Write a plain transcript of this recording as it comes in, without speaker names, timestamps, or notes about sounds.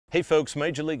Hey folks,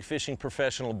 Major League Fishing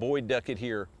professional Boyd Duckett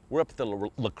here. We're up at the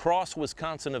La Crosse,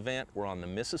 Wisconsin event. We're on the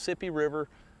Mississippi River,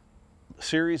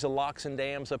 series of locks and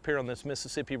dams up here on this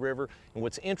Mississippi River. And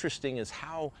what's interesting is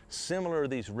how similar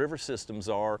these river systems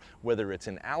are, whether it's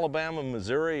in Alabama,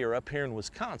 Missouri, or up here in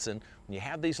Wisconsin. When you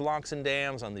have these locks and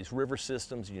dams on these river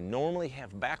systems, you normally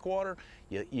have backwater.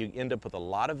 You end up with a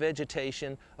lot of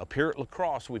vegetation. Up here at La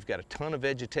Crosse, we've got a ton of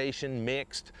vegetation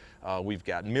mixed. We've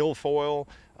got milfoil,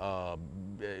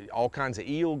 all kinds of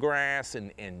eelgrass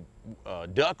and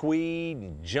duckweed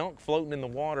and junk floating in the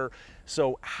water.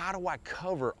 So how do I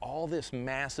cover all this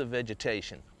massive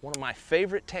vegetation? One of my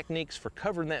favorite techniques for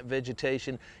covering that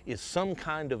vegetation is some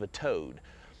kind of a toad.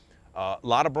 A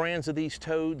lot of brands of these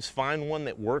toads, find one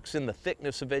that works in the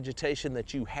thickness of vegetation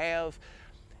that you have,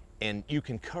 and you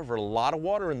can cover a lot of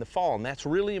water in the fall, and that's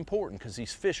really important because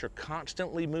these fish are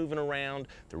constantly moving around.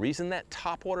 The reason that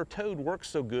topwater toad works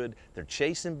so good, they're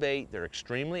chasing bait, they're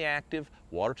extremely active,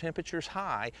 water temperature's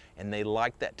high, and they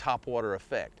like that topwater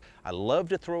effect. I love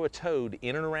to throw a toad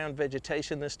in and around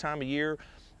vegetation this time of year.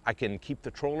 I can keep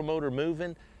the trolling motor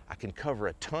moving. I can cover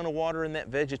a ton of water in that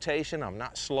vegetation. I'm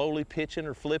not slowly pitching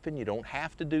or flipping. You don't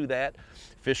have to do that.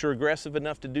 Fish are aggressive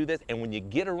enough to do that, and when you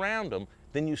get around them,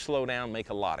 then you slow down, make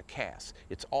a lot of casts.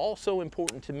 It's also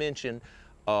important to mention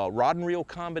rod and reel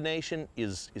combination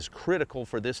is critical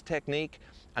for this technique.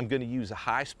 I'm going to use a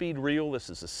high-speed reel. This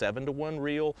is a 7-to-1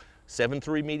 reel,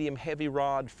 7.3 medium heavy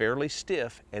rod, fairly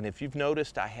stiff, and if you've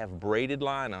noticed, I have braided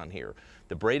line on here.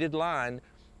 The braided line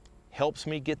helps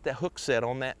me get the hook set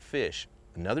on that fish.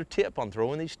 Another tip on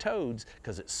throwing these toads,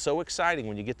 because it's so exciting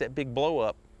when you get that big blow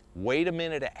up, wait a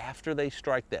minute after they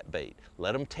strike that bait.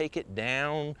 Let them take it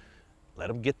down, let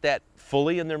them get that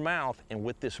fully in their mouth, and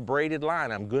with this braided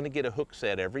line, I'm going to get a hook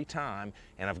set every time,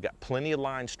 and I've got plenty of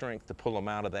line strength to pull them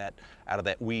out of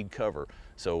that weed cover.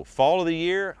 So fall of the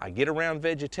year, I get around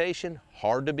vegetation,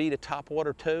 hard to beat a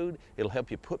topwater toad. It'll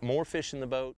help you put more fish in the boat.